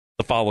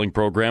The following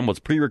program was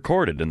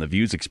pre-recorded, and the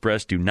views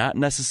expressed do not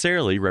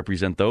necessarily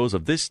represent those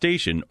of this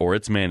station or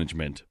its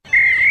management.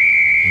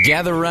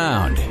 Gather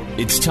round.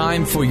 It's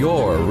time for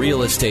your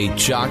Real Estate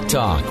Chalk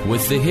Talk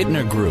with the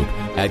Hittner Group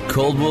at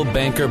Coldwell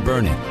Banker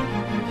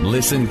Burnett.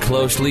 Listen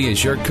closely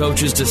as your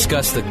coaches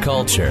discuss the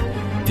culture,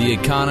 the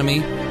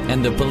economy,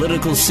 and the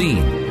political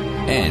scene,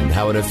 and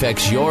how it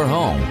affects your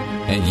home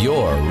and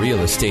your real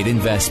estate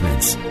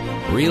investments.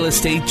 Real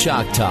Estate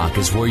Chalk Talk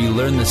is where you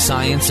learn the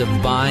science of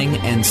buying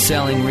and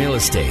selling real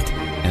estate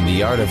and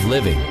the art of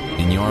living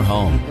in your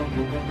home.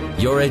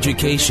 Your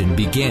education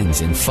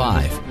begins in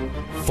 5,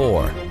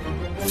 4,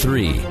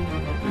 3,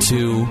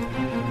 2,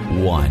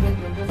 1.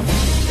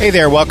 Hey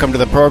there, welcome to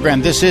the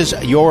program. This is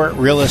your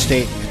Real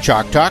Estate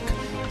Chalk Talk.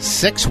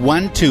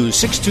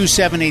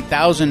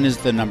 612-627-8000 is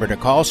the number to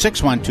call.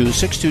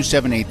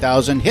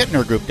 612-627-8000.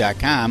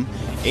 HittnerGroup.com.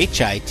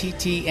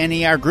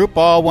 Hittner Group,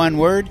 all one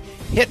word.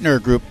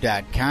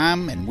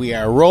 HittnerGroup.com. And we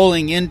are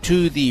rolling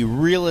into the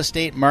real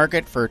estate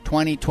market for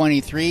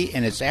 2023,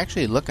 and it's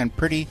actually looking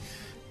pretty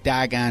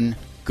doggone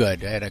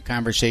good. I had a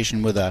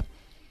conversation with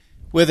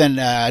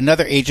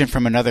another agent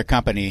from another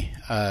company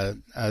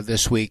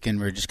this week, and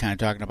we were just kind of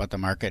talking about the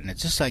market, and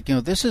it's just like,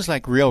 this is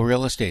like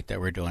real estate that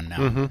we're doing now.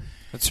 Mm-hmm.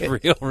 It's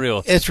real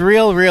estate. It's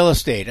real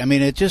estate. I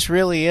mean, it just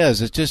really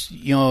is. It's just,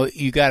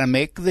 you got to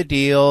make the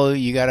deal.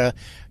 You got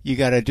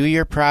to do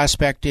your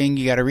prospecting.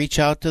 You got to reach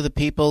out to the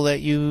people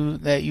that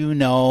you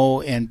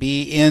know and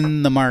be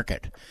in the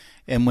market.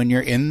 And when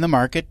you're in the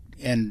market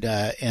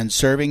and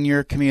serving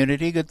your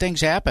community, good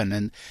things happen.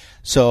 And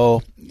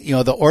so,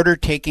 the order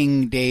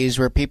taking days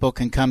where people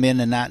can come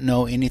in and not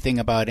know anything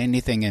about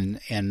anything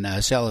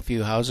and sell a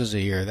few houses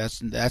a year,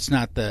 that's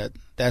not the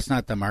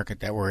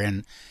market that we're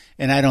in.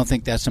 And I don't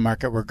think that's the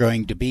market we're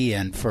going to be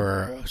in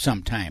for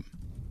some time.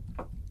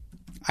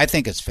 I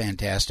think it's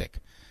fantastic.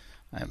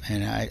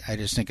 And I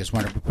just think it's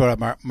wonderful. We put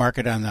a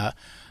market on the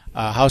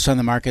house on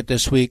the market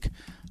this week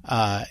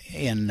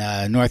in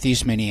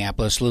northeast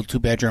Minneapolis, a little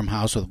 2-bedroom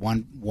house with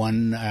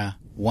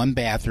one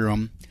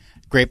bathroom,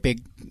 great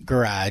big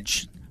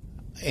garage,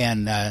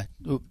 and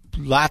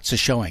lots of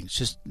showings,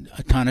 just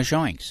a ton of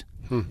showings.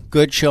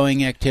 Good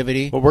showing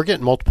activity. Well, we're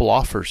getting multiple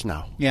offers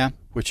now. Yeah.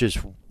 Which is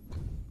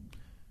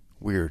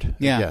weird.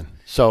 Yeah. Again.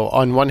 So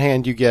on one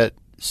hand, you get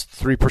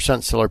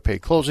 3% seller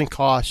paid closing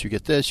costs. You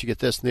get this. On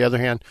the other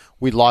hand,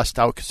 we lost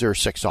out because there are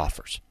 6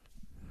 offers.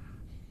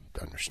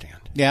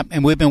 Understand. Yeah,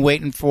 and we've been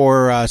waiting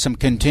for some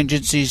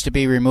contingencies to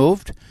be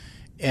removed.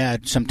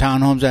 Some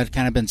townhomes that had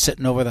kind of been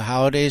sitting over the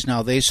holidays.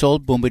 Now they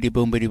sold. Boom.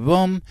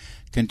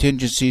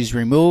 Contingencies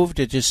removed.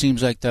 It just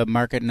seems like the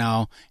market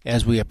now,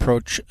 as we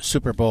approach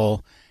Super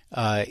Bowl,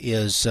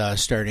 is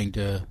starting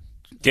to...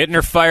 Getting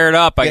her fired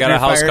up. I got a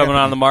house coming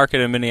on the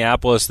market in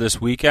Minneapolis this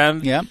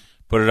weekend. Yep.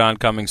 Put it on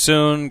coming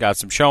soon. Got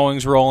some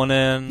showings rolling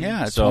in.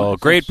 Yeah. So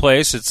great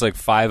place. It's like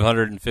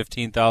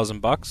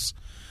 $515,000.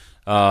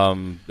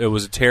 It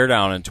was a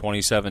teardown in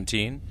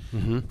 2017.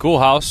 Mm-hmm. Cool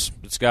house.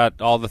 It's got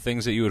all the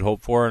things that you would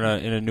hope for in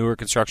a newer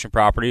construction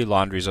property.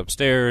 Laundry's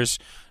upstairs.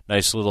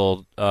 Nice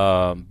little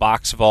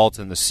box vault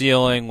in the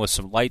ceiling with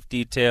some light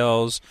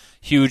details.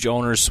 Huge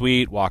owner's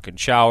suite, walk-in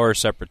shower,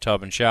 separate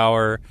tub and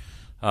shower.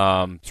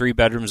 3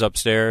 bedrooms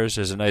upstairs.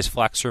 There's a nice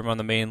flex room on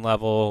the main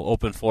level.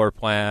 Open floor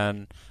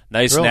plan.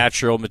 Nice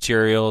natural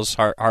materials,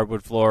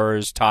 hardwood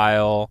floors,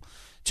 tile.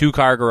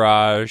 2-car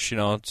garage.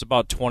 It's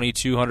about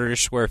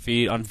 2,200-ish square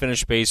feet.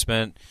 Unfinished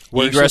basement.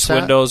 Egress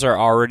windows are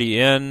already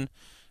in.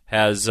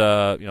 Has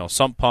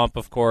sump pump,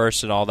 of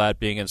course, and all that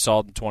being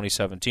installed in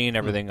 2017.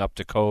 Everything up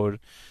to code.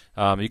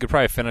 You could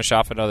probably finish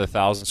off another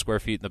 1,000 square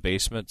feet in the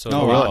basement, so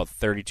about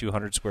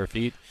 3,200 square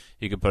feet.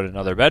 You could put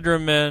another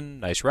bedroom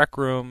in, nice rec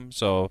room.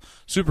 So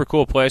super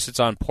cool place. It's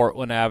on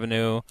Portland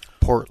Avenue.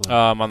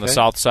 On the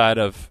south side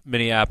of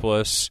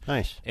Minneapolis.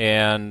 Nice.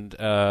 And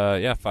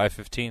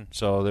 515.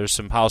 So there's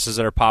some houses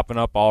that are popping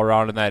up all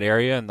around in that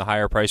area and the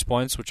higher price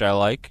points, which I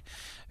like.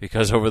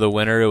 Because over the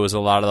winter, it was a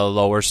lot of the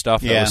lower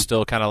stuff that was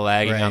still kind of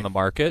lagging on the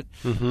market.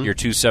 Mm-hmm. Your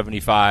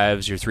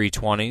 275s, your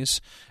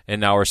 320s.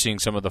 And now we're seeing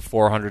some of the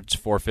 400s,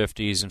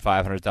 450s, and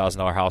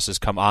 $500,000 houses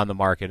come on the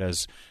market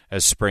as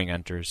spring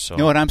enters.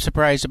 So. What I'm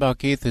surprised about,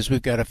 Keith, is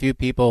we've got a few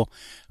people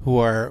who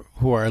are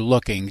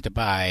looking to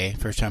buy,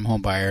 first-time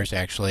home buyers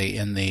actually,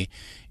 and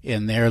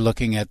they're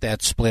looking at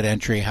that split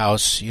entry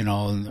house,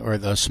 or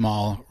the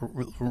small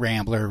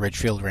Rambler,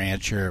 Ridgefield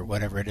Ranch, or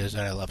whatever it is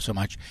that I love so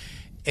much.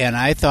 And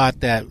I thought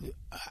that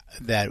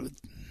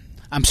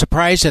I'm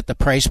surprised at the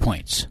price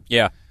points.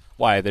 Yeah.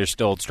 Why? They're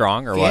still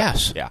strong or what?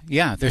 Yes.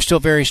 Yeah, they're still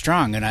very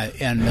strong.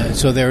 And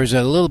so there was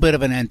a little bit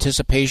of an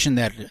anticipation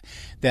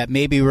that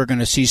maybe we're going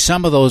to see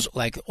some of those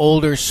like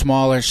older,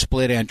 smaller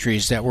split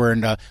entries that were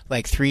in the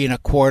like 3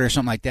 1/4,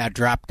 something like that,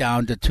 drop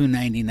down to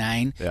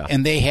 $299,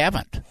 and they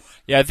haven't.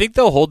 Yeah, I think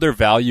they'll hold their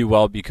value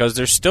well because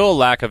there's still a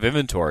lack of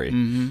inventory.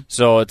 Mm-hmm.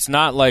 So it's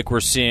not like we're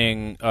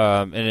seeing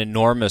an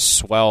enormous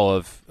swell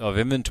of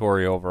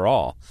inventory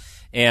overall.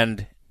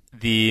 And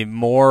the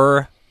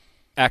more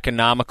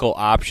economical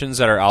options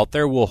that are out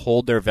there will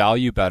hold their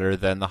value better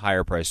than the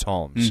higher priced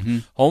homes.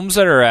 Homes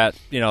that are at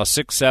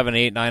 $600,000,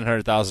 $700,000,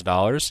 $800,000,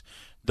 $900,000,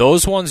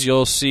 those ones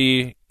you'll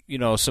see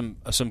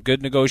some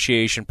good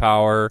negotiation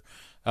power.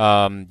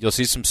 You'll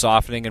see some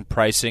softening in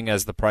pricing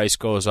as the price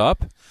goes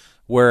up,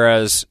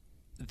 whereas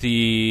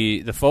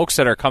the folks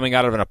that are coming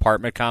out of an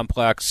apartment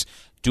complex,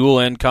 dual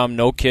income,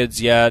 no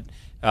kids yet,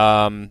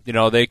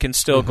 they can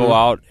still go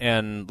out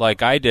and,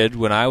 like I did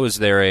when I was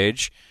their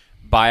age,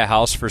 buy a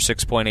house for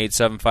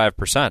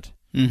 6.875%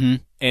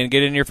 and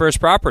get in your first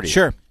property.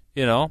 Sure.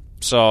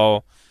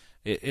 So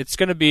it's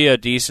going to be a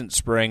decent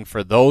spring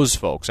for those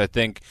folks. I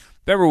think.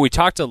 Remember, we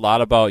talked a lot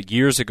about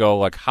years ago,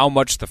 like how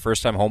much the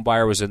first-time home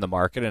buyer was in the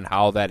market and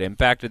how that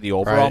impacted the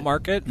overall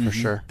market. For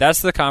sure.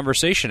 That's the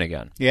conversation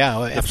again. Yeah,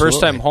 the absolutely.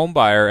 first-time home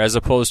buyer, as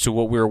opposed to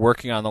what we were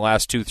working on the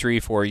last 2, 3,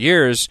 4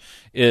 years,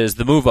 is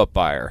the move-up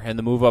buyer. And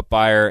the move-up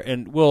buyer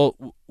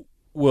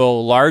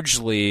will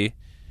largely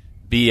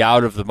be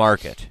out of the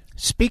market.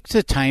 Speak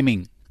to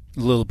timing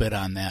a little bit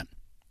on that.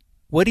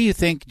 What do you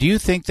think? Do you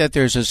think that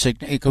there's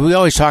because we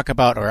always talk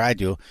about, or I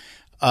do,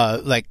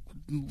 like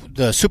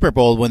the Super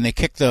Bowl when they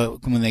kick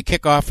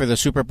off for the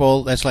Super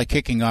Bowl, that's like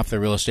kicking off the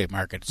real estate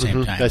market at the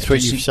same time. That's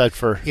what you've said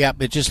for. Yeah,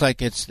 but just like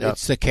it's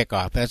the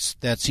kickoff.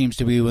 That seems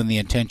to be when the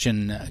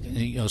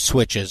intention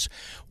switches.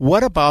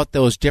 What about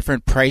those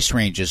different price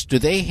ranges? Do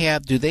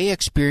they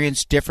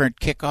experience different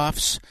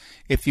kickoffs,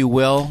 if you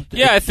will?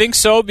 Yeah, I think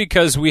so,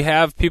 because we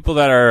have people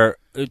that are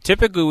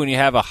typically, when you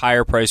have a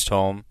higher priced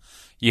home,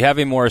 you have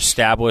a more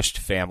established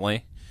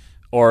family.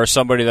 Or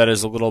somebody that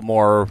is a little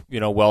more,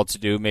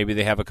 well-to-do. Maybe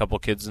they have a couple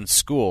kids in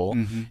school.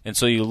 And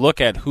so you look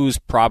at who's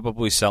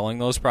probably selling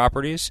those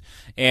properties.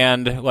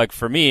 And, like,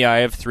 for me,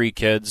 I have 3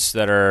 kids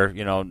that are,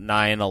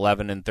 9,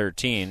 11, and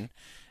 13.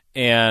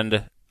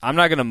 And I'm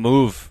not going to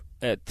move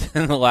in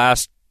the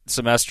last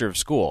semester of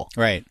school.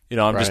 Right.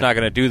 I'm just not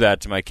going to do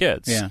that to my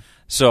kids. Yeah.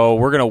 So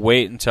we're going to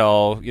wait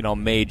until,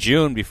 May,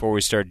 June before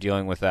we start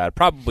dealing with that.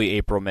 Probably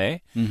April,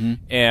 May.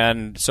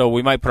 And so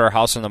we might put our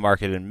house on the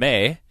market in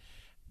May,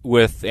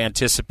 with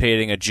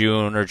anticipating a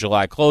June or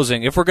July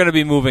closing if we're going to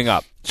be moving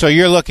up. So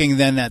you're looking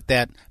then at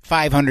that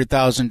 $500,000,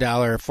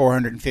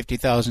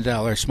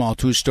 $450,000 small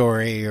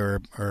 2-story or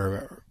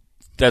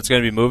that's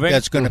going to be moving?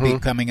 That's going to be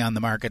coming on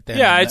the market then.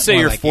 Yeah, I'd say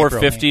you're like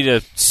 450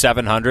 to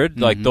 700.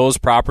 Like those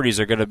properties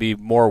are going to be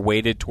more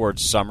weighted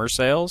towards summer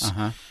sales.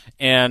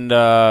 And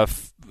your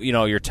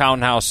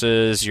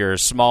townhouses, your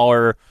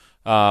smaller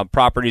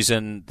properties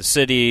in the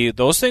city,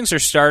 those things are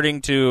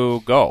starting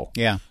to go.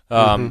 Yeah.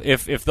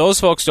 If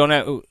those folks don't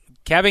have,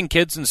 having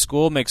kids in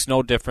school makes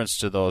no difference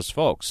to those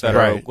folks that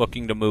are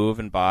looking to move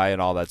and buy and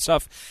all that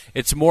stuff.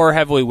 It's more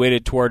heavily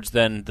weighted towards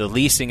then the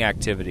leasing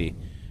activity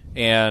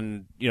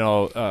and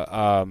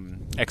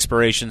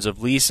expirations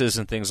of leases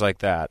and things like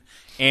that,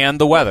 and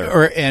the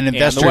weather, and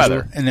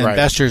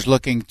investors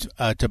looking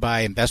to buy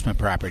investment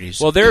properties.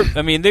 Well,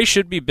 they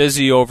should be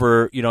busy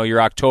over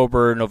your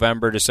October,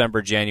 November,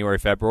 December, January,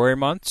 February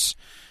months.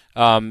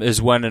 Is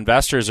when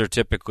investors are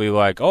typically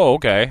like, oh,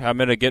 okay, I'm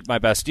going to get my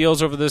best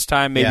deals over this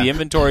time. Maybe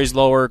inventory's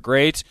lower,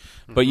 great,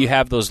 but you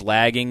have those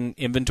lagging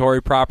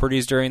inventory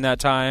properties during that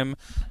time.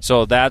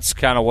 So that's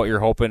kind of what you're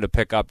hoping to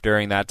pick up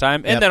during that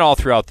time. And then all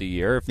throughout the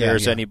year, if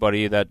there's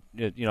anybody that,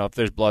 if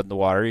there's blood in the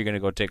water, you're going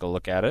to go take a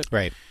look at it.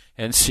 Right.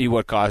 And see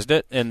what caused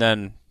it. And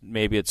then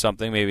maybe it's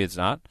something, maybe it's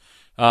not.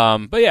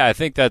 But yeah, I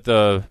think that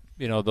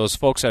those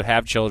folks that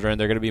have children,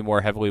 they're going to be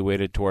more heavily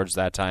weighted towards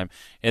that time.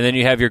 And then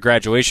you have your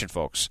graduation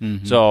folks.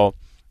 So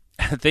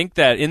I think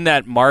that in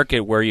that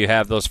market where you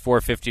have those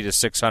 $450,000 to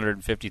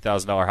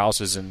 $650,000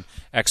 houses in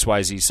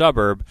XYZ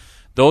suburb,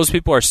 those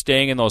people are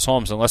staying in those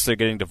homes unless they're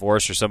getting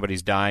divorced or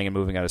somebody's dying and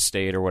moving out of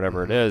state or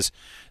whatever it is.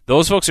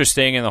 Those folks are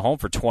staying in the home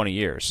for 20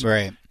 years.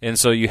 Right. And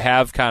so you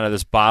have kind of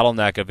this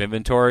bottleneck of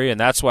inventory, and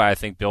that's why I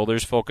think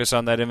builders focus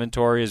on that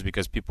inventory, is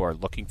because people are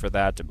looking for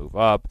that to move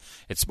up.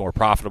 It's more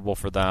profitable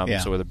for them. Yeah.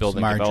 So with the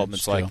building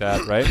developments too. like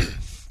that, right?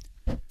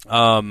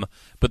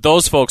 But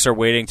those folks are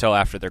waiting till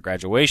after their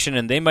graduation,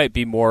 and they might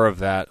be more of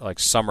that like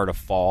summer to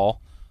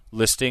fall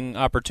listing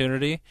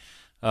opportunity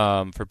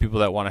for people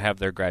that want to have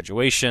their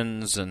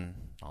graduations and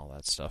all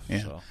that stuff.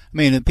 Yeah. So. I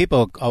mean,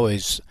 people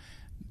always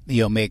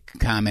make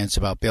comments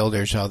about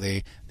builders, how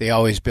they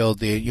always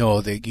build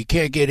you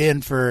can't get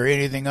in for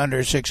anything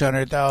under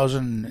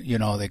 600,000.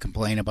 They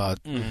complain about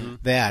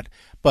that.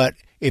 But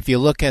if you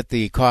look at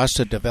the cost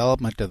of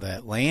development of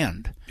that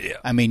land,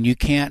 I mean, you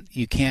can't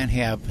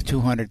have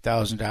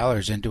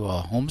 $200,000 into a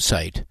home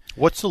site.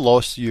 What's the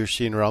lowest you're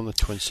seeing around the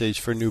Twin Cities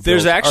for new builds?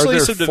 There's actually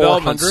some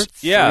developments.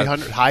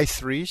 300, high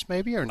threes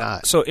maybe, or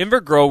not? So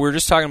Inver Grove, we were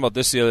just talking about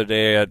this the other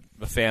day at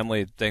a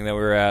family thing that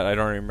we were at. I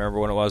don't even remember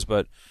when it was,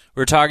 but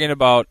we were talking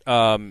about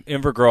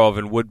Inver Grove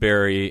and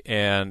Woodbury,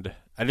 and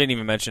I didn't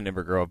even mention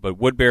Inver Grove, but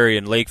Woodbury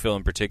and Lakeville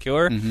in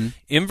particular.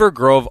 Inver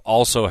Grove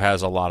also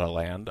has a lot of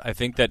land. I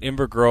think that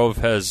Inver Grove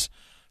has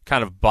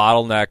kind of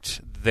bottlenecked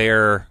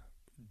their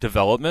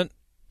development.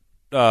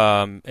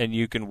 And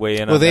you can weigh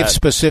in on that. Well, they've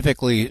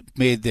specifically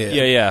made the...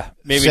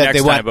 Maybe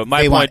next time. But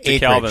my point to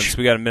Calvin's,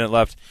 we got a minute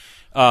left.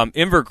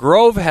 Inver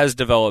Grove has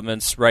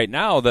developments right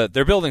now that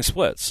they're building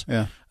splits,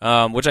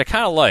 which I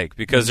kind of like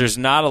because there's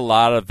not a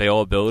lot of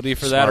availability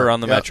for that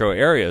around the metro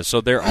area.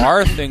 So there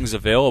are things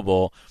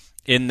available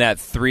in that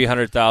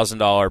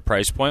 $300,000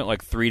 price point,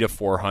 like $300 to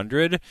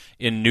 $400,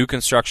 in new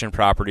construction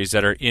properties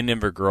that are in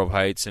Inver Grove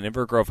Heights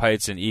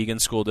and Eagan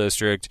School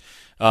District,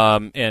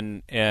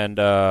 and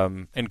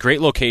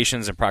great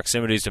locations and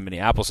proximities to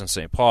Minneapolis and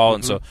St. Paul.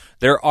 And so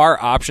there are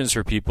options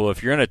for people.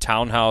 If you're in a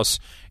townhouse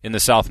in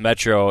the South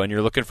Metro and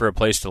you're looking for a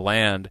place to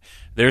land,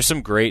 there's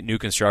some great new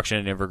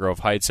construction in Inver Grove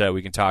Heights that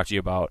we can talk to you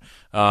about.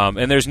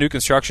 And there's new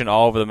construction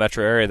all over the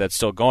metro area that's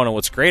still going. And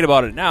what's great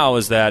about it now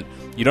is that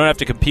you don't have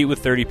to compete with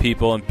 30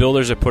 people, and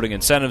builders are putting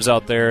incentives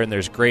out there, and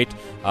there's great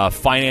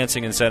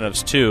financing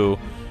incentives too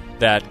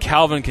that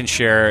Calvin can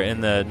share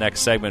in the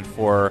next segment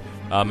for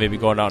maybe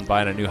going out and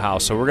buying a new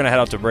house. So we're going to head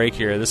out to break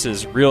here. This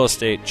is Real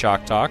Estate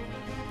Chalk Talk.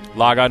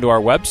 Log on to our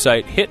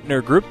website,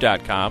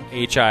 hittnergroup.com,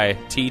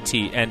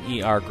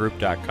 HITTNER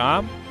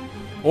group.com,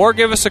 or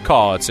give us a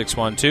call at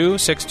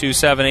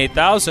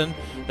 612-627-8000.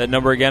 That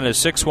number again is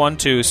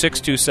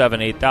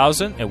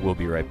 612-627-8000, and we'll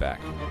be right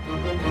back.